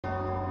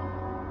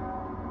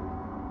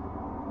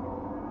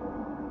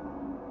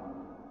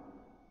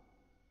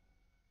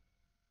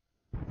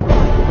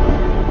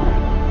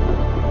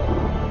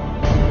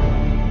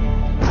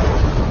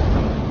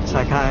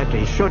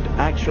psychiatry should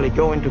actually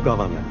go into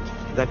government,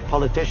 that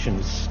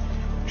politicians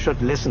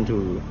should listen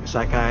to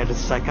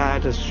psychiatrists.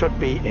 Psychiatrists should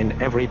be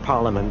in every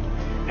parliament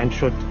and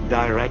should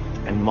direct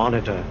and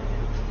monitor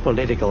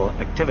political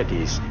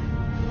activities.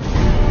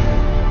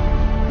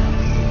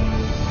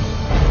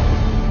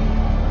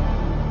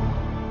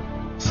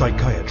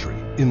 Psychiatry,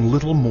 in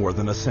little more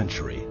than a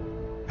century,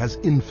 has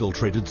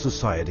infiltrated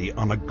society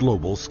on a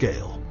global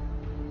scale,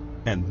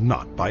 and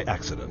not by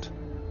accident.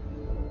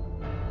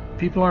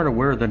 People aren't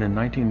aware that in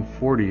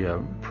 1940, a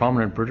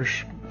prominent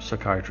British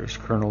psychiatrist,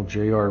 Colonel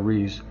J.R.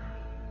 Rees,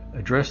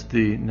 addressed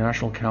the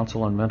National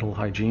Council on Mental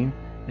Hygiene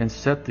and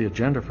set the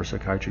agenda for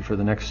psychiatry for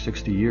the next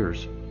 60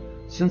 years.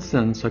 Since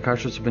then,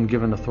 psychiatrists have been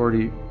given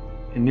authority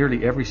in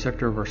nearly every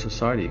sector of our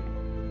society,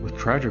 with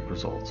tragic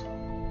results.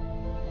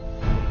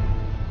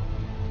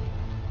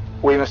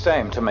 We must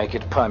aim to make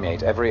it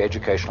permeate every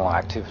educational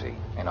activity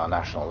in our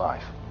national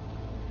life.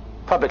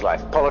 Public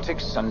life,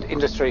 politics, and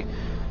industry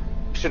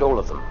should all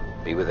of them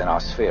be within our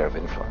sphere of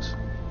influence.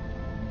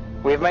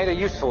 We have made a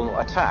useful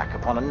attack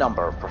upon a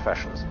number of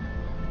professions.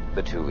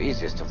 The two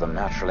easiest of them,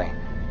 naturally,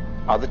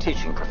 are the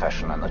teaching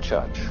profession and the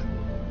church.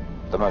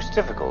 The most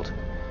difficult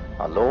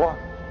are law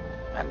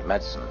and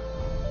medicine.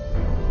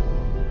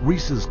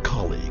 Rees's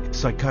colleague,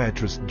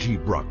 psychiatrist G.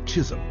 Brock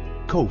Chisholm,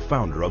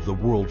 co-founder of the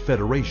World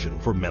Federation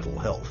for Mental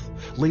Health,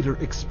 later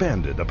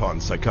expanded upon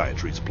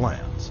psychiatry's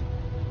plans.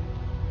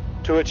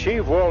 To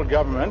achieve world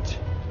government,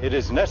 it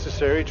is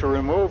necessary to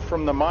remove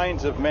from the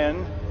minds of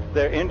men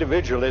their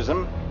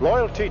individualism,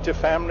 loyalty to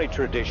family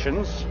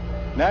traditions,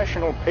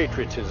 national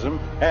patriotism,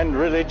 and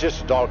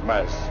religious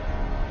dogmas.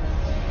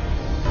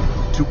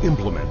 To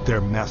implement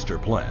their master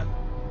plan,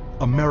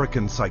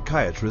 American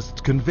psychiatrists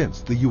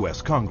convinced the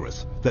U.S.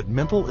 Congress that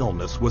mental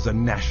illness was a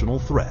national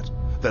threat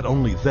that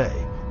only they,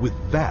 with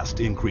vast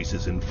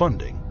increases in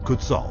funding,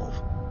 could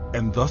solve,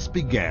 and thus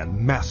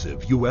began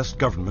massive U.S.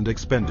 government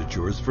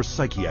expenditures for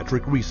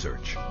psychiatric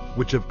research,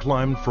 which have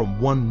climbed from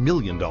 $1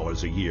 million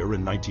a year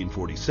in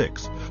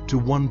 1946 to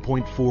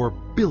 $1.4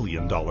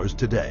 billion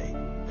today,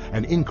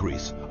 an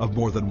increase of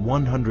more than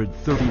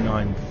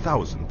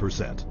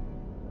 139,000%.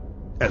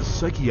 As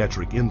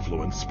psychiatric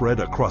influence spread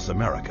across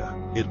America,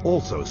 it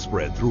also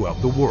spread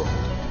throughout the world.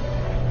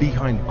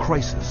 Behind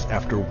crisis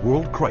after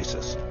world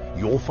crisis,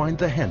 you'll find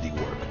the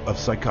handiwork of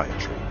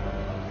psychiatry.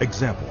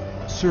 Example,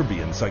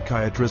 Serbian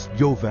psychiatrist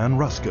Jovan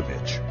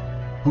Raskovic,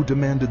 who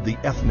demanded the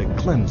ethnic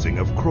cleansing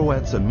of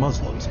Croats and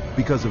Muslims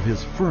because of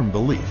his firm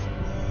belief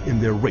in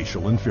their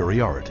racial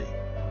inferiority.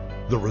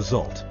 The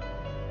result,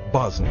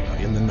 Bosnia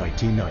in the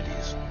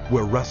 1990s,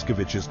 where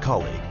Raskovic's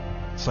colleague,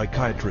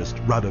 psychiatrist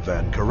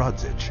Radovan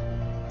Karadzic,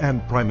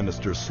 and Prime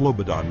Minister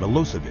Slobodan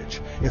Milosevic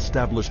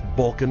established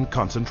Balkan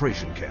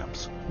concentration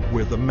camps,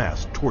 where the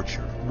mass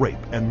torture,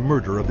 rape, and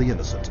murder of the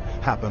innocent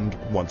happened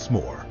once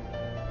more.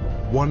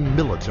 One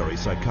military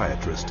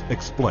psychiatrist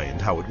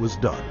explained how it was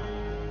done.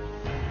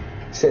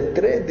 C'est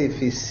très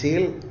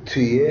difficile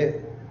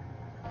tuer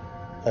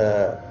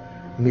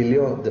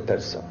millions de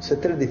personnes.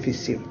 C'est très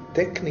difficile,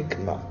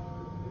 techniquement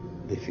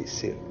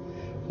difficile.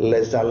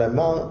 Les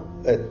Allemands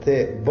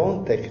étaient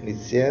bons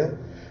techniciens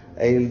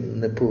et ils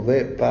ne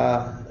pouvaient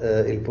pas,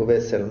 ils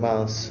pouvaient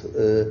seulement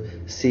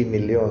 6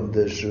 millions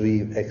de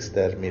Juifs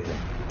exterminés.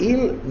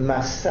 Ils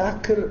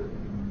massacrent,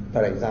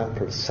 par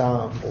exemple,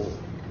 100 ou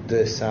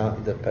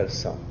 200 de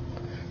personnes,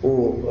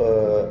 ou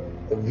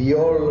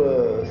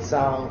violent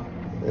 100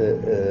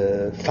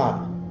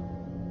 femmes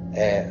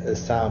et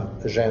 100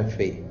 jeunes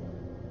filles,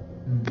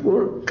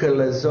 pour que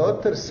les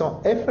autres sont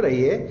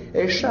effrayés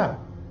et échappent.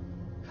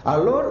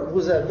 Alors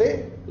vous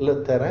avez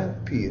le terrain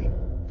pur.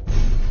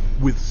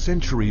 With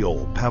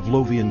century-old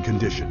Pavlovian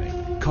conditioning,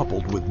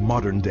 coupled with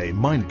modern-day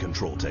mind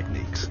control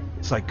techniques,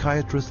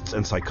 psychiatrists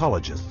and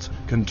psychologists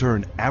can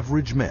turn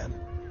average men,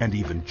 and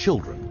even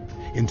children,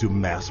 into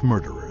mass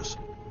murderers.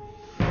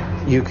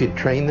 You could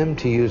train them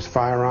to use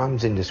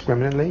firearms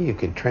indiscriminately. You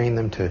could train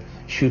them to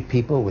shoot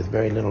people with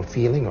very little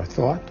feeling or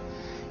thought.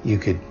 You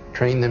could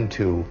train them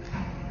to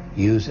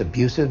use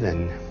abusive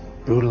and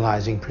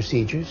brutalizing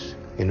procedures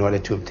in order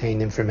to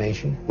obtain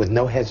information with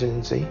no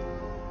hesitancy,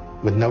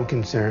 with no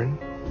concern.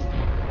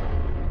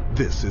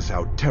 This is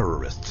how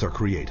terrorists are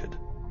created.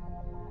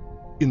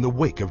 In the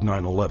wake of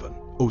 9/11,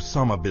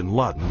 Osama bin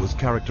Laden was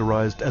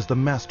characterized as the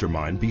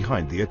mastermind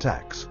behind the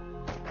attacks.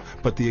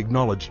 But the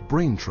acknowledged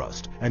brain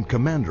trust and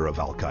commander of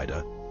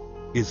Al-Qaeda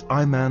is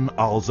Ayman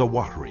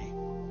al-Zawahiri,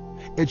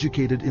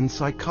 educated in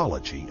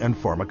psychology and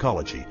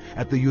pharmacology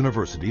at the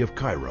University of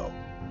Cairo,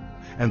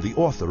 and the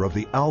author of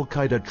the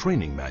Al-Qaeda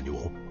training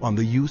manual on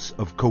the use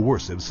of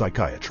coercive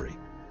psychiatry.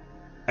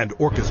 And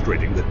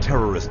orchestrating the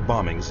terrorist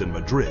bombings in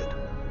Madrid,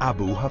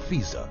 Abu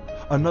Hafiza,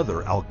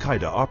 another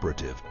Al-Qaeda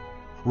operative,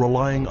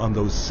 relying on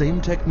those same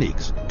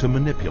techniques to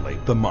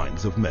manipulate the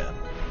minds of men.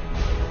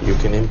 You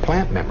can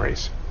implant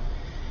memories.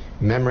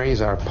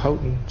 Memories are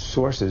potent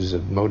sources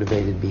of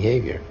motivated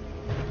behavior.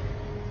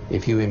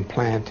 If you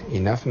implant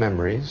enough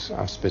memories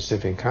of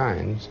specific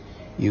kinds,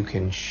 you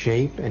can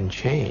shape and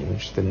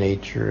change the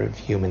nature of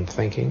human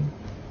thinking,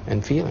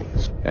 and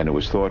feelings. And it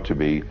was thought to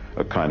be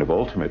a kind of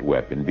ultimate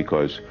weapon,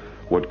 because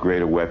what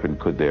greater weapon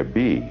could there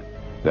be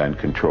than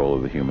control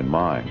of the human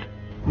mind?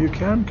 You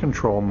can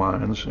control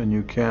minds, and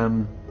you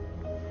can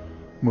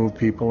move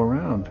people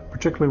around,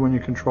 particularly when you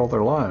control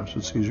their lives.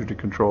 It's easier to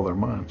control their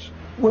minds.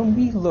 When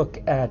we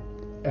look at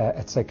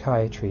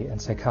psychiatry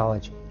and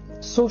psychology,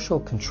 social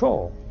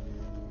control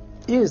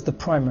is the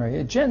primary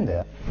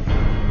agenda.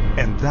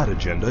 And that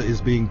agenda is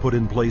being put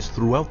in place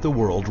throughout the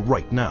world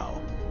right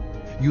now,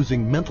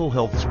 using mental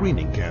health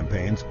screening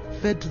campaigns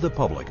fed to the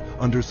public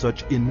under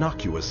such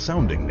innocuous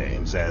sounding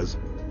names as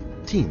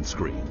Teen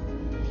Screen.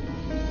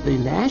 The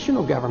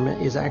national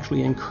government is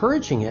actually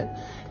encouraging it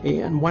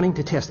and wanting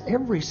to test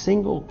every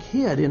single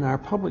kid in our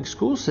public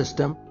school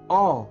system.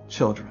 All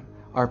children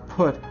are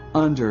put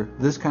under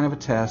this kind of a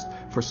test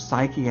for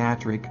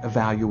psychiatric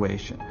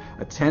evaluation,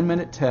 a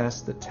 10-minute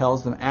test that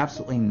tells them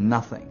absolutely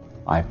nothing.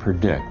 I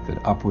predict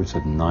that upwards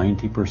of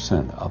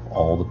 90% of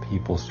all the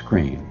people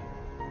screened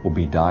will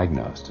be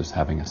diagnosed as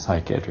having a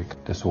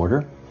psychiatric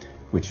disorder,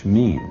 which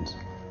means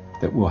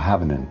that we'll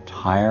have an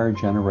entire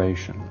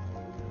generation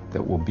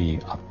that will be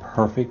a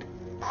perfect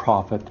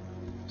profit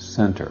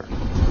center.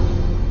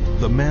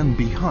 The man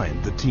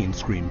behind the Teen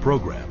Screen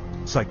program,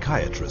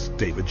 psychiatrist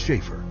David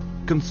Schaefer,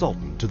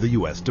 consultant to the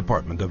U.S.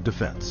 Department of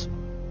Defense.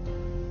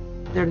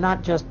 They're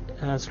not just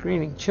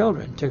screening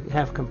children to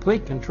have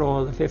complete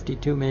control of the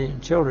 52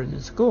 million children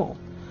in school.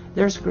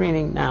 They're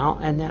screening now,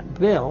 and that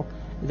bill,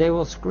 they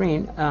will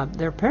screen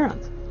their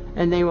parents,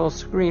 and they will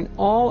screen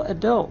all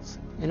adults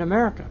in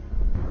America.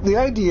 The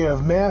idea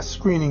of mass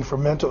screening for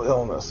mental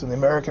illness in the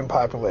American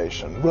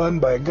population, run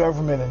by a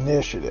government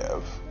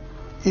initiative,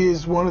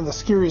 is one of the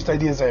scariest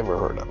ideas I ever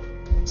heard of.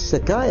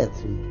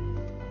 Psychiatry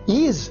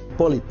is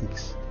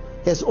politics,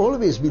 has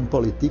always been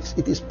politics.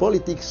 It is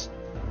politics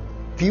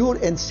pure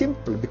and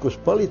simple, because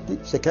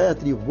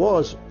psychiatry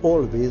was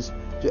always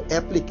the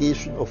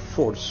application of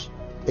force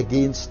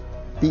against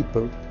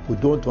people who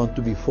don't want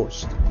to be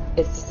forced.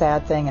 It's a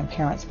sad thing, and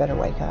parents better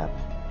wake up.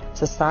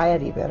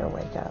 Society better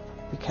wake up,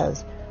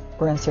 because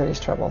we're in serious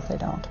trouble if they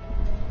don't.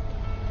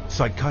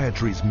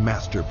 Psychiatry's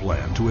master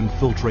plan to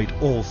infiltrate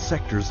all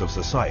sectors of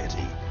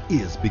society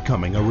is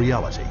becoming a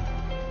reality.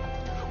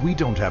 We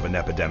don't have an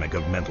epidemic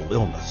of mental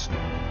illness.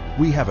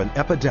 We have an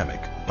epidemic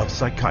of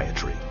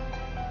psychiatry.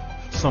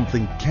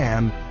 Something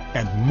can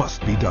and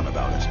must be done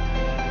about it.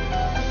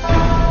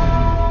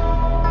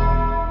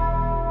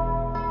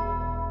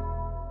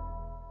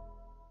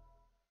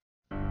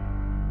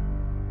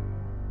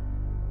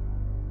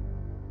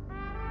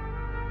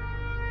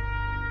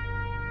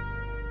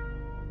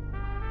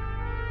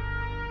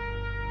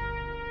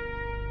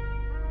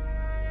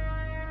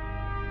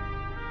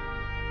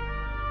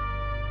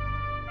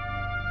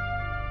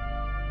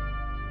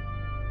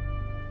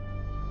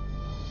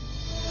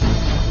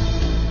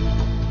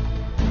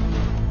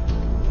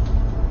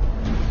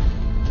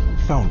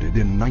 Founded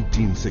in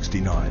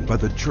 1969 by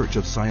the Church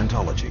of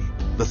Scientology,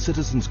 the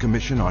Citizens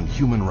Commission on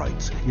Human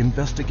Rights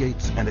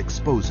investigates and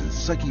exposes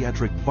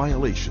psychiatric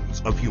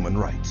violations of human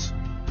rights.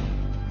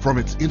 From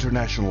its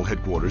international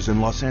headquarters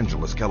in Los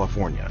Angeles,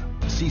 California,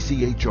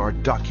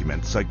 CCHR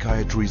documents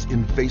psychiatry's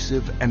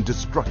invasive and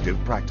destructive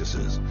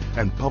practices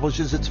and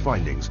publishes its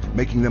findings,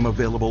 making them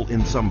available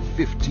in some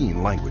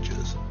 15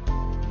 languages.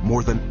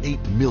 More than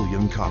 8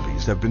 million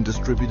copies have been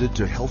distributed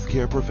to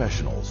healthcare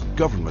professionals,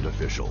 government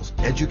officials,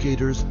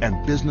 educators,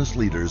 and business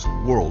leaders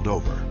world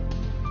over.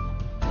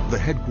 The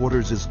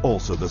headquarters is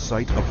also the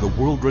site of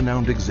the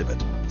world-renowned exhibit,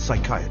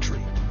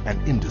 Psychiatry,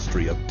 an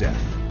Industry of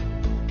Death.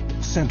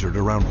 Centered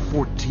around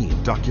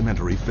 14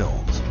 documentary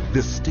films,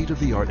 this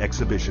state-of-the-art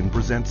exhibition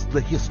presents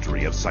the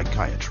history of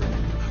psychiatry,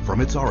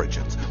 from its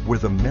origins, where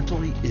the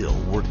mentally ill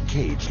were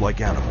caged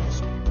like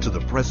animals, to the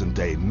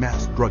present-day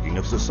mass drugging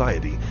of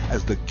society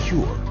as the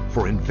cure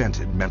for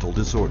invented mental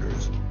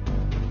disorders.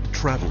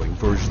 Traveling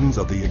versions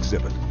of the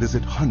exhibit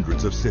visit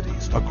hundreds of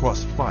cities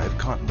across 5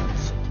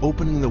 continents,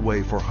 opening the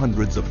way for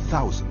hundreds of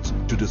thousands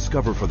to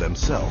discover for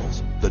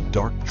themselves the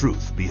dark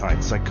truth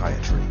behind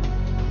psychiatry.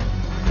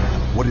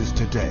 What is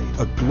today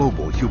a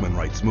global human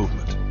rights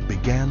movement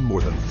began more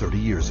than 30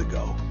 years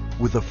ago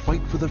with the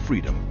fight for the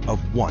freedom of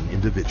one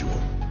individual,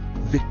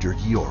 Victor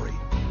Giori,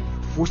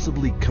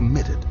 forcibly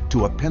committed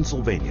to a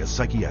Pennsylvania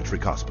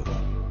psychiatric hospital.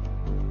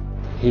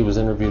 He was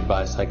interviewed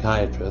by a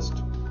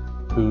psychiatrist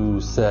who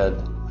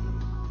said,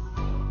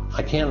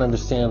 "I can't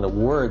understand a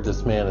word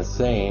this man is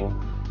saying.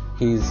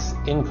 He's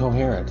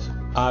incoherent.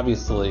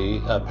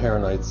 Obviously a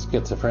paranoid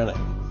schizophrenic.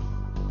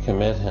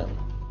 Commit him,"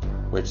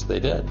 which they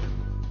did.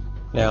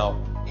 Now,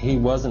 he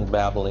wasn't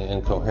babbling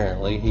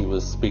incoherently, he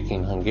was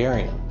speaking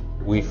Hungarian.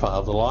 We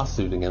filed a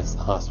lawsuit against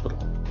the hospital.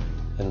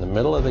 In the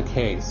middle of the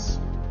case,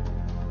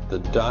 the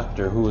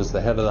doctor, who was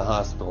the head of the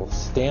hospital,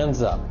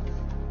 stands up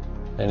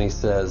and he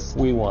says,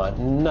 "We want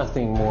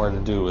nothing more to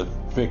do with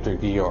Victor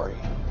Giori."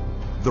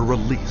 The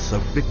release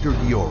of Victor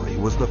Giori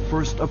was the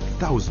first of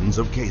thousands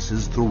of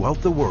cases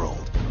throughout the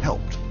world,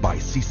 helped by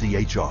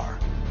CCHR.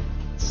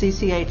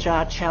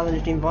 CCHR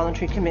challenged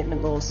involuntary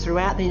commitment laws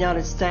throughout the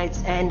United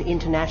States and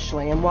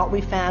internationally, and what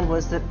we found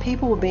was that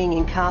people were being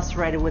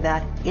incarcerated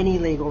without any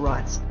legal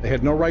rights. They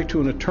had no right to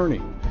an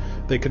attorney.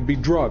 They could be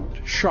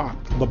drugged,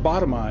 shocked,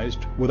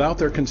 lobotomized without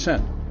their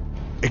consent.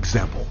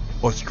 Example,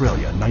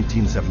 Australia,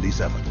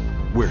 1977,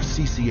 where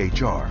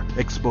CCHR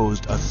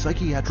exposed a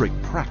psychiatric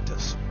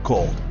practice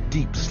called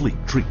deep sleep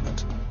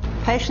treatment.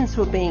 Patients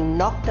were being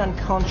knocked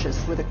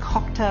unconscious with a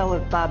cocktail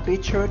of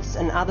barbiturates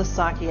and other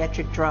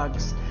psychiatric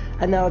drugs,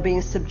 and they were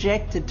being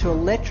subjected to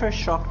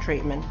electroshock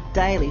treatment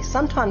daily,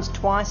 sometimes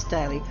twice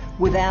daily,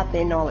 without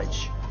their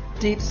knowledge.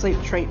 Deep sleep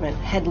treatment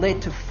had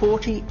led to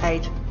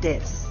 48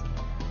 deaths.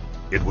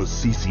 It was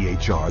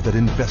CCHR that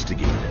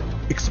investigated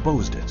it,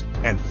 exposed it,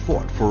 and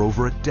fought for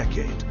over a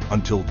decade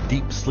until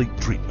deep sleep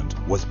treatment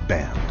was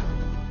banned.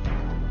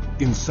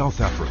 In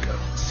South Africa,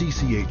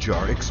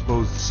 CCHR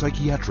exposed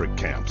psychiatric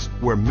camps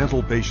where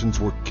mental patients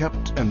were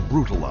kept and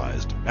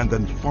brutalized and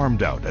then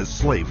farmed out as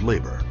slave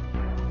labor.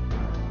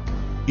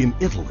 In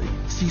Italy,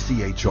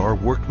 CCHR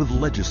worked with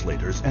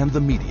legislators and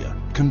the media,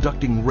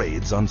 conducting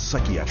raids on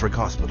psychiatric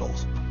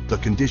hospitals, the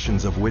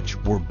conditions of which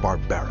were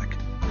barbaric,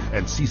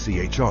 and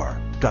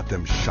CCHR got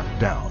them shut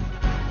down.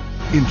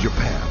 In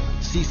Japan,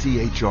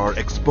 CCHR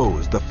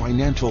exposed the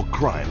financial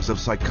crimes of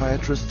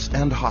psychiatrists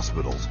and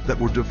hospitals that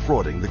were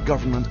defrauding the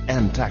government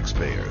and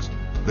taxpayers.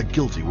 The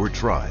guilty were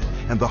tried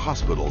and the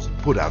hospitals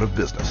put out of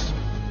business.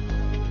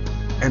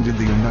 And in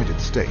the United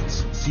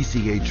States,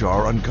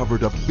 CCHR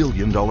uncovered $1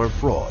 billion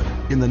fraud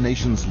in the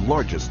nation's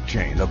largest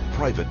chain of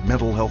private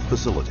mental health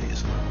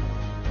facilities.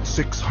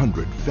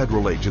 600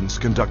 federal agents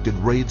conducted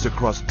raids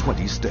across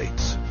 20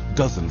 states.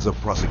 Dozens of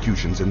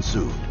prosecutions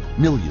ensued,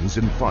 millions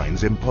in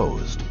fines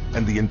imposed,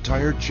 and the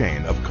entire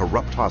chain of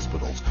corrupt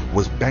hospitals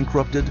was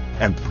bankrupted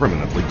and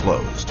permanently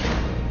closed.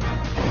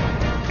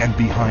 And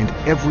behind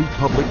every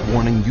public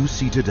warning you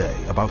see today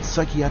about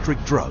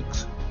psychiatric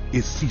drugs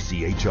is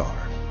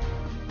CCHR.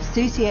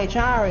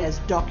 CCHR has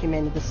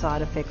documented the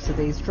side effects of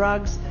these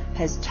drugs,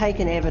 has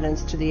taken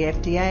evidence to the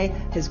FDA,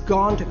 has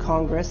gone to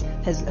Congress,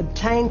 has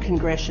obtained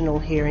congressional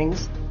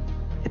hearings.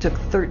 It took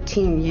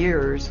 13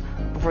 years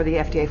before the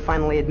FDA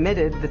finally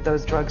admitted that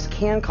those drugs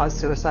can cause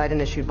suicide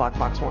and issued black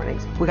box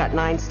warnings. We got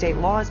 9 state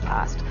laws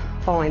passed.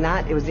 Following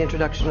that, it was the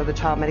introduction of the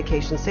Child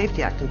Medication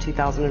Safety Act in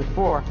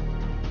 2004.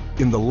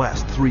 In the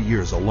last 3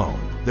 years alone,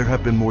 there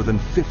have been more than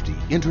 50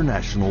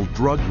 international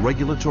drug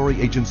regulatory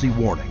agency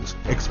warnings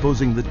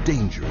exposing the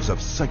dangers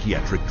of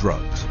psychiatric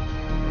drugs.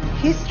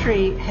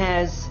 History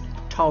has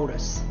told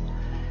us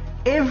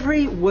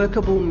every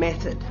workable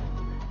method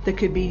that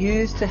could be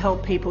used to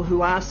help people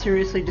who are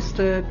seriously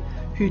disturbed,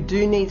 who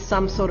do need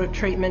some sort of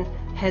treatment,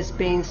 has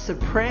been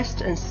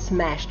suppressed and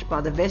smashed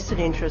by the vested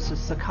interests of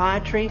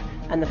psychiatry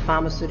and the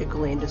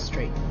pharmaceutical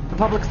industry. The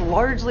public's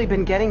largely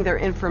been getting their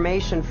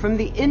information from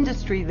the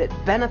industry that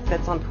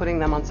benefits on putting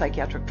them on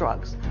psychiatric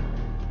drugs.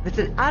 It's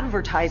an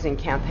advertising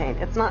campaign.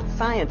 It's not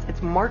science,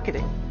 it's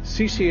marketing.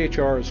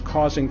 CCHR is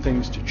causing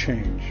things to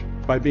change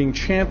by being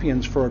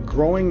champions for a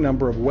growing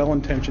number of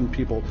well-intentioned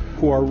people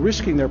who are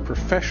risking their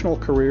professional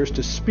careers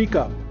to speak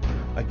up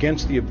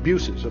against the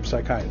abuses of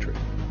psychiatry.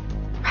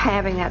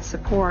 Having that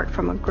support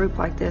from a group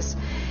like this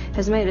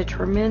has made a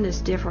tremendous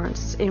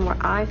difference in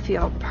what I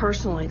feel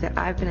personally that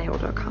I've been able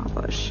to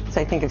accomplish. So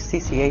I think of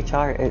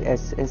CCHR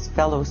as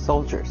fellow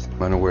soldiers.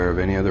 I'm unaware of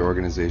any other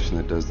organization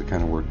that does the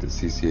kind of work that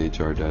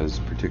CCHR does,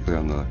 particularly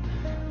on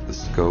the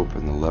scope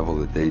and the level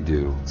that they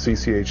do.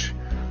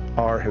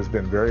 CCHR has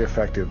been very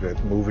effective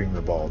at moving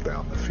the ball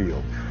down the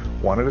field.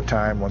 One at a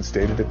time, one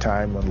state at a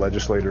time, one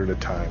legislator at a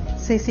time.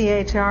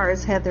 CCHR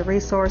has had the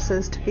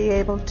resources to be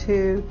able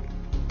to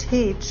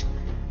teach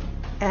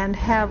and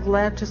have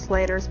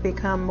legislators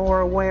become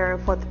more aware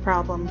of what the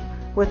problem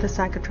with the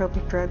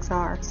psychotropic drugs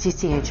are.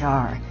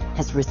 CCHR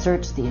has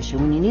researched the issue.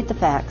 When you need the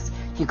facts,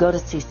 you go to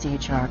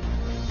CCHR.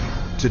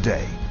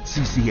 Today,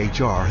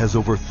 CCHR has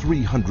over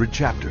 300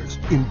 chapters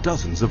in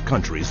dozens of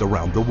countries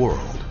around the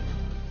world.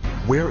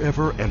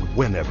 Wherever and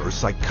whenever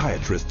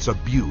psychiatrists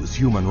abuse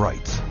human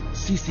rights,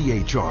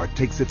 CCHR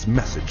takes its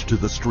message to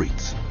the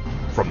streets.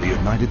 From the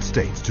United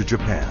States to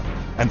Japan,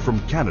 and from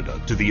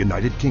Canada to the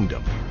United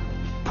Kingdom.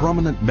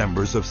 Prominent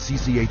members of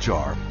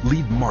CCHR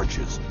lead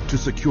marches to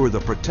secure the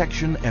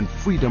protection and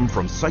freedom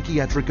from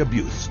psychiatric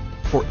abuse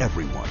for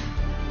everyone.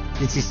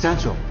 It's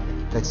essential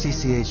that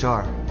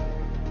CCHR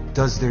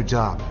does their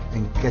job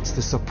and gets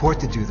the support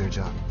to do their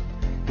job,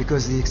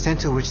 because the extent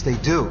to which they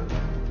do,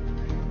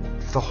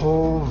 the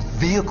whole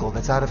vehicle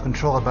that's out of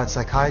control about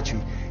psychiatry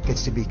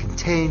gets to be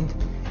contained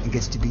and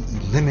gets to be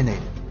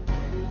eliminated.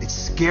 It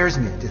scares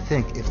me to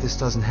think if this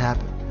doesn't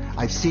happen.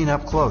 I've seen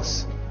up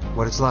close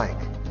what it's like.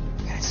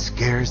 It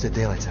scares the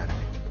daylights out of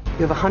me.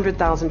 You have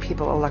 100,000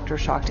 people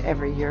electroshocked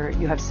every year.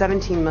 You have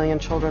 17 million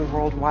children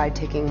worldwide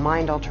taking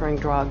mind-altering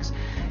drugs.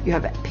 You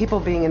have people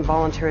being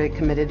involuntarily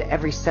committed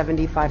every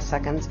 75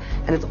 seconds,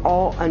 and it's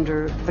all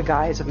under the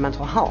guise of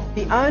mental health.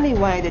 The only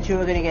way that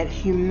you're going to get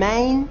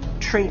humane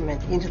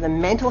treatment into the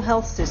mental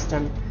health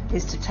system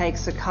is to take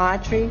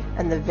psychiatry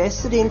and the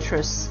vested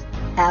interests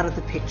out of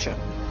the picture.